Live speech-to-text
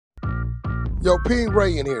Yo, ping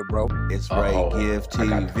Ray in here, bro. It's Ray Gift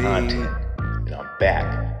TV. I got the content, and I'm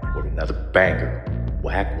back with another banger.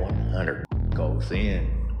 Wack 100 goes in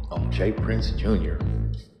on J. Prince Jr.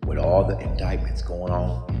 with all the indictments going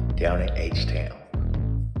on down in H-Town.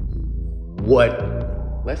 What?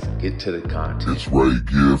 Let's get to the content. It's Ray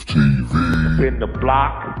Gift TV. Up in the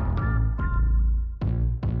block.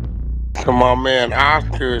 So my man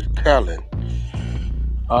Oscar is telling.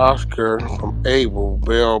 Oscar from Able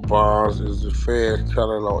bail bonds is the feds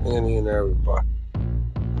telling on any and everybody.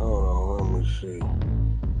 Hold on, let me see.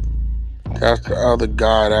 That's the other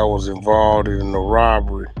guy that was involved in the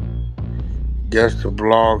robbery. Guess the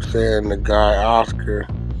blog saying the guy Oscar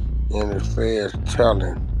and the feds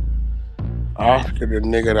telling. Oscar, the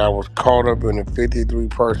nigga that was caught up in a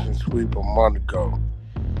 53-person sweep a month ago.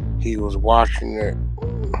 He was watching it.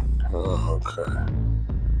 Oh, okay.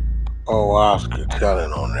 Oh, Oscar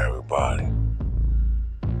telling on everybody.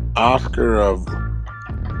 Oscar of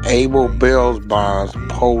Able Bail Bonds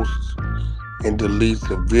posts and deletes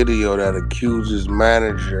a video that accuses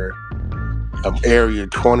manager of Area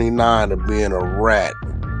 29 of being a rat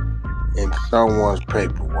in someone's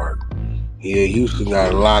paperwork. Yeah, Houston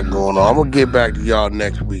got a lot going on. I'm going to get back to y'all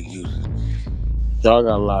next week, Houston. Y'all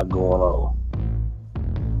got a lot going on.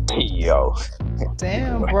 Yo.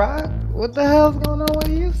 Damn, Brock. What the hell's going on with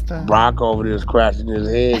Houston? Brock over there scratching his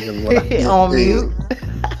head. On mute.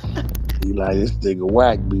 He like, this nigga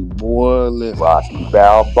Wack be boy. Listen. Rocky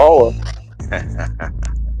Balboa.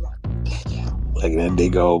 Like that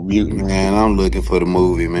nigga on mute. Man, I'm looking for the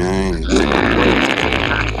movie, man.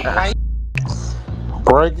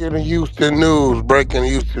 Breaking Houston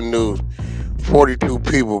news. 42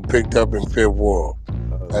 people picked up in Fifth Ward.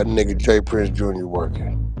 That nigga J. Prince Jr.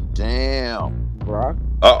 working. Damn. Brock.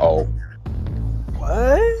 Uh-oh.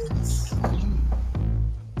 What?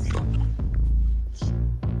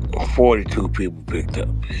 42 people picked up.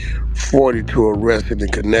 42 arrested in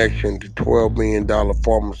connection to $12 million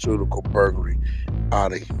pharmaceutical burglary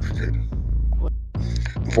out of Houston.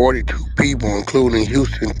 42 people, including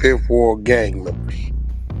Houston Fifth Ward gang members.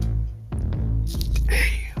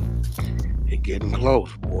 Damn. It getting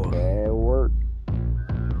close, boy. Bad work.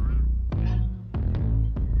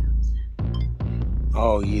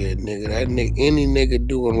 Oh yeah, nigga. That nigga, any nigga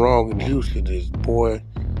doing wrong in Houston is, boy,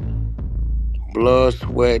 blood,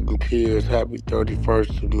 sweat, and tears. Happy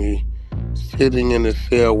 31st to me. Sitting in the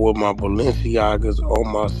cell with my Balenciagas on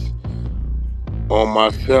my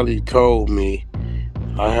cell, he told me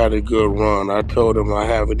I had a good run. I told him I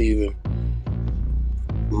haven't even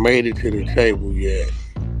made it to the table yet.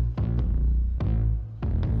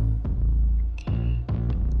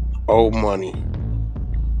 Old money.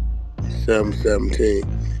 717.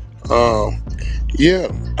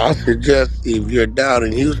 Yeah, I suggest if you're down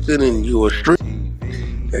in Houston and you're a street,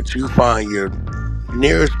 that you find your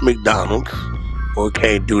nearest McDonald's, or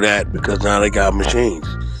can't do that because now they got machines.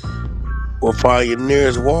 Or find your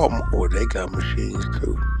nearest Walmart, or they got machines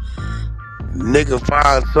too. Nigga,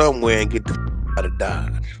 find somewhere and get the out of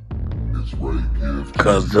Dodge. It's Ray Gift.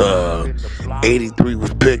 Cause 83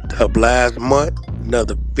 was picked up last month.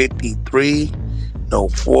 Another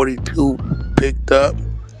 42 picked up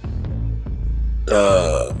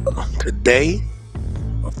today.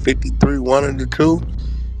 53, 102.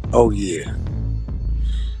 Oh yeah.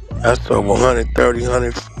 That's over 130,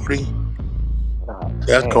 140.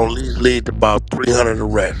 That's gonna at least lead to about 300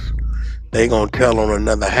 arrests. They gonna tell on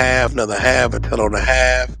another half, and tell on a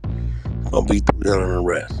half. It's gonna be 300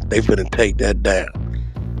 arrests. They finna take that down.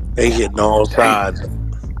 They hitting all sides.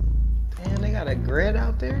 Damn, they got a grid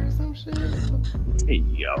out there or some shit? Hey,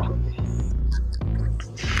 yo.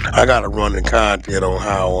 I gotta run the content on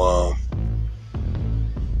how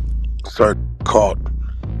certain caught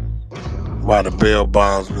by the bail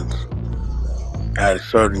bondsmen at a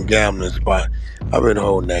certain gambling spot. I've been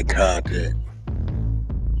holding that content.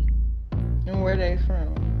 And where they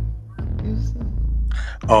from? Houston?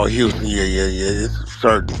 Oh, Houston, yeah. It's a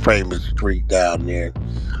certain famous street down there.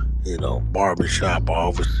 You know, barbershop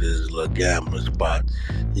offices, little gambling spot.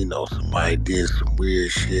 You know, somebody did some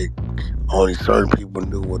weird shit. Only certain people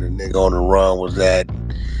knew where the nigga on the run was at.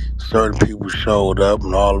 Certain people showed up,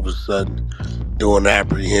 and all of a sudden, doing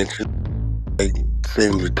apprehension, they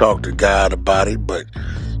seemed to talk to God about it, but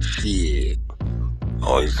shit,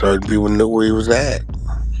 only certain people knew where he was at.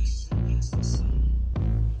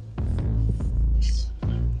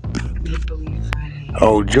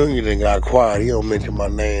 Oh, Junior done got quiet. He don't mention my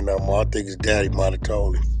name no more. I think his daddy might have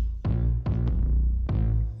told him.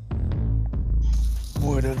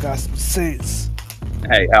 Boy, they got some sense.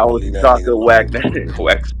 Hey, I was Leave that talking nigga Wack. alone.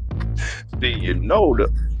 Wack. See, you know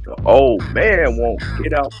the The old man won't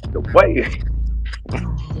get out the way.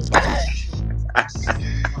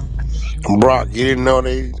 Brock, you didn't know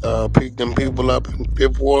they picked them people up in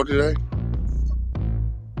Fifth Ward today?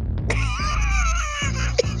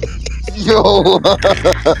 Yo.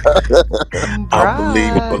 I'm gonna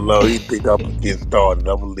leave it Brock. below. He think I'm gonna get started.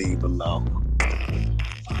 I'm gonna leave it below.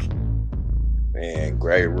 Man,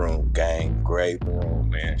 great room, gang. Great room,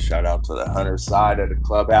 man. Shout out to the Hunter side of the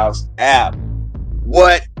Clubhouse app.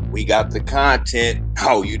 What? We got the content.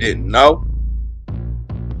 Oh, you didn't know?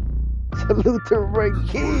 Salute to Ray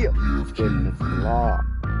Gill. In the block.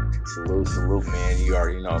 Salute, man. You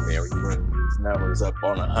already know, man. We run these numbers up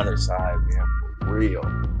on the Hunter side, man. For real.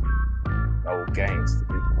 No games to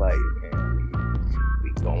be played, man.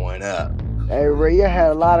 We going up. Hey, Ray, you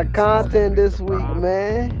had a lot of content this week,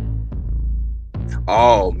 man.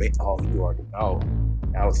 Oh, man. Oh, you already know.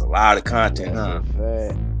 That was a lot of content, huh?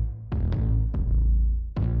 Fact.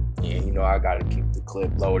 Yeah, you know I gotta keep the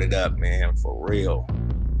clip loaded up, man. For real.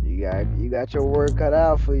 You got your work cut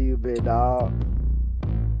out for you, big dog.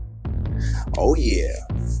 Oh yeah.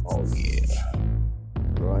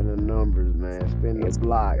 Run the numbers, man. Spin the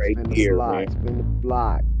block. Right Spin the here, block. man. Spin the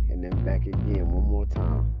block. And then back again one more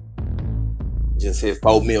time. Just hit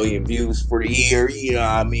 4 million views for the year. You know what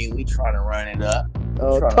I mean? We trying to run it up.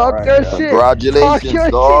 Talk your shit.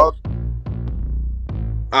 Congratulations, dog.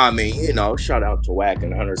 I mean, you know, shout out to Wack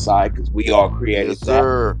and Hunter side because we all created Yes,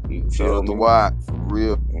 sir. that. You Shout feel out to me? Wack, for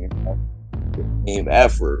real. Team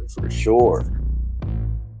effort for sure.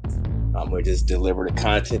 I'm gonna just deliver the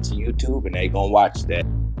content to YouTube and they gonna watch that.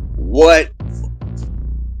 What?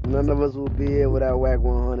 None of us will be here without Wack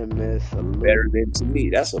 100, man. Salute. Better than to me.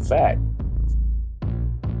 That's a fact.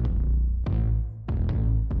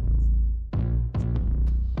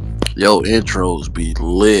 Yo, intros be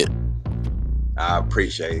lit. I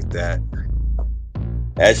appreciate that.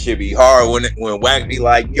 That should be hard when Wack be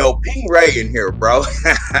like, yo, ping Ray in here, bro.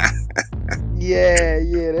 Yeah,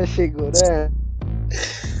 that shit go down.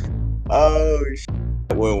 Oh,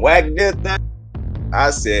 shit. When Wack did that, I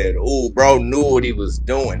said, ooh, bro knew what he was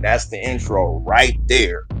doing. That's the intro right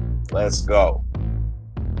there. Let's go.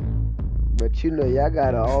 But you know, y'all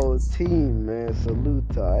got a whole team, man. Salute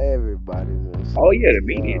to everybody, man. Salute Oh, yeah, the to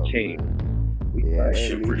media y'all, team. man. We Yeah, run that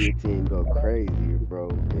shit for media team go crazy, bro.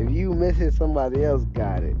 If you miss it, somebody else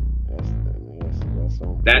got it. That's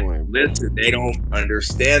on point, bro. Listen, they don't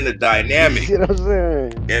understand the dynamic. You know what I'm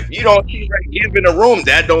saying? If you don't see Ray Gibb in the room,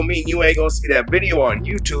 that don't mean you ain't gonna see that video on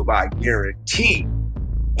YouTube, I guarantee.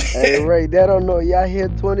 Hey, Ray, they don't know y'all here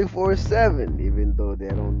 24/7, even though they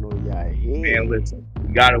don't know y'all here. Man, listen,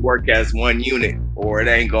 we gotta work as one unit or it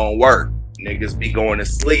ain't gonna work. Niggas be going to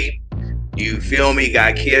sleep. You feel me?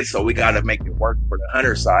 Got kids, so we gotta make it work for the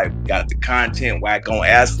Hunter side. We got the content. Wack gonna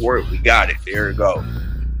ask for it. We got it. There it go.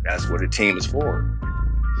 That's what the team is for.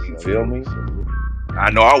 You feel me? I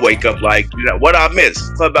know I wake up like, you know, what I miss?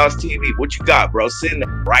 Clubhouse TV. What you got, bro? Sitting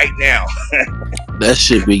there right now. That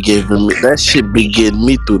shit be getting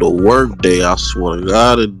me through the work day. I swear to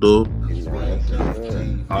God, it do.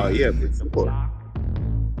 Oh yeah, for sure.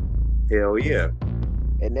 Hell yeah.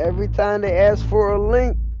 And every time they ask for a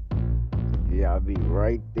link, y'all be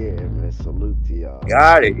right there, man. Salute to y'all.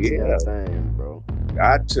 Got it, Do yeah. your thing, bro.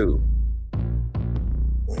 Got to.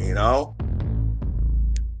 You know?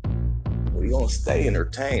 We gonna stay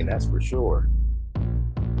entertained, that's for sure.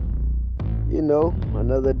 You know,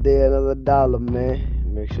 another day, another dollar, man.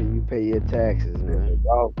 Make sure you pay your taxes, man.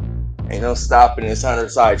 Ain't no stopping this Hunter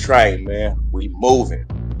side train, man. We moving.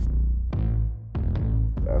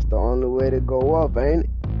 That's the only way to go up, ain't it?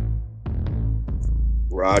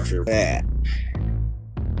 Roger that.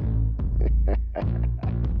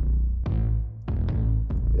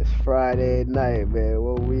 It's Friday night, man.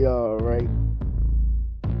 What we all right?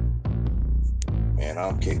 Man,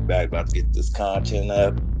 I'm kicked back, about to get this content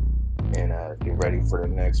up and get ready for the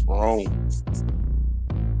next room.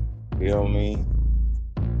 Feel me?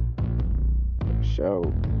 Show.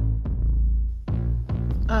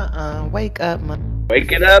 Wake up, man.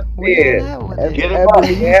 Wake it up, Ebony, Get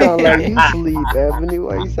you sound like you sleep, Ebony.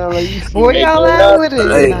 Why you sound like you sleep? Where y'all at with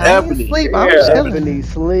it? Hey, I ain't Ebony. sleep. I'm Yeah. chilling. Ebony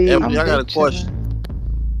sleep. Ebony, I got a question.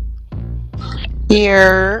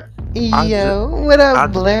 Here. Yo, what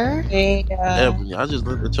up, Blair? Ebony, I just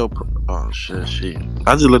looked at your I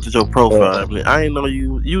just looked at your profile, Ebony. I ain't know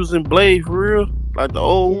you using Blade for real, like the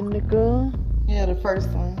old. In the gun. Yeah, the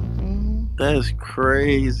first one. That's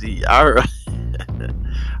crazy. I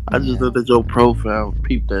just looked at your profile,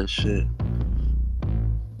 peep that shit.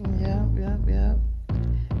 Yep.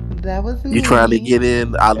 That was me. You trying to get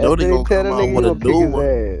in? I know they gonna come out with a new one.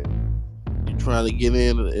 Ass. You trying to get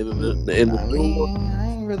in the I new one?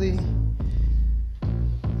 ain't really,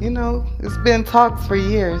 it's been talks for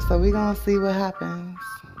years, so we gonna see what happens.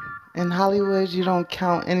 In Hollywood, you don't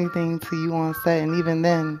count anything till you on set, and even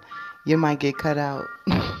then, you might get cut out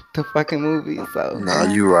the fucking movie. So, Nah,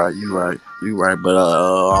 you right, you right. But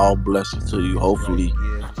all blessings to you. Hopefully,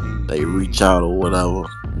 they reach out or whatever.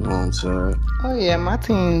 You know what I'm saying? Oh yeah, my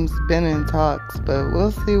team's been in talks, but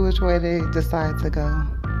we'll see which way they decide to go.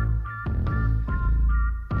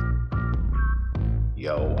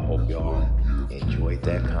 Yo, I hope y'all enjoyed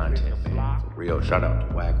that content, man. For real, shout out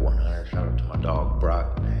to Wack 100, shout out to my dog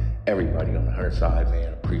Brock, everybody on the 100 side,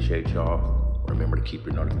 man. Appreciate y'all. Remember to keep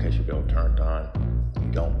your notification bell turned on.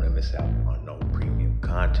 You don't want to miss out on no premium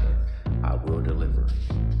content. I will deliver.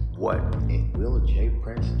 What? And will J.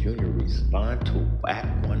 Prince Jr. respond to Wack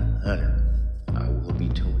 100? I will be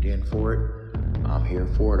tuned in for it. I'm here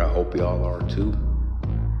for it. I hope y'all are too.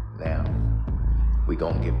 Now, we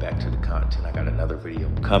gonna get back to the content. I got another video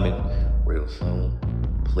coming real soon.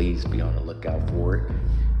 Please be on the lookout for it.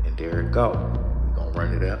 And there it go. We gonna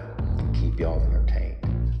run it up and keep y'all entertained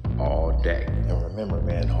all day. And remember,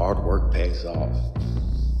 man, hard work pays off.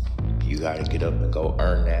 You gotta get up and go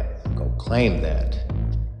earn that. Go claim that.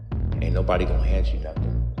 Ain't nobody gonna hand you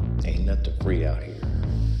nothing. Ain't nothing free out here.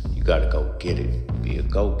 You gotta go get it. Be a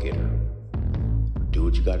go-getter. Do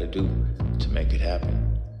what you gotta do to make it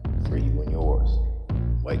happen for you and yours.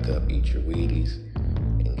 Wake up, eat your Wheaties,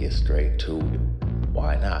 and get straight to it.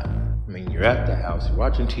 Why not? I mean, you're at the house, you're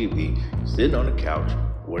watching TV, sitting on the couch.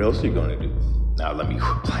 What else are you gonna do? Now let me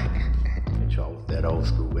quit playing. Hit y'all with that old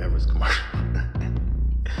school Evers commercial.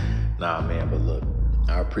 Nah, man, but look,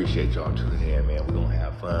 I appreciate y'all tuning in, man. We're gonna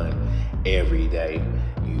have fun every day.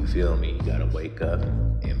 You feel me? You gotta wake up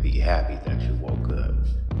and be happy that you woke up.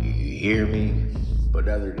 You hear me? But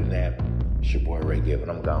other than that, it's your boy Ray Given.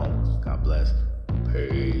 I'm gone. God bless.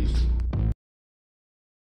 Peace.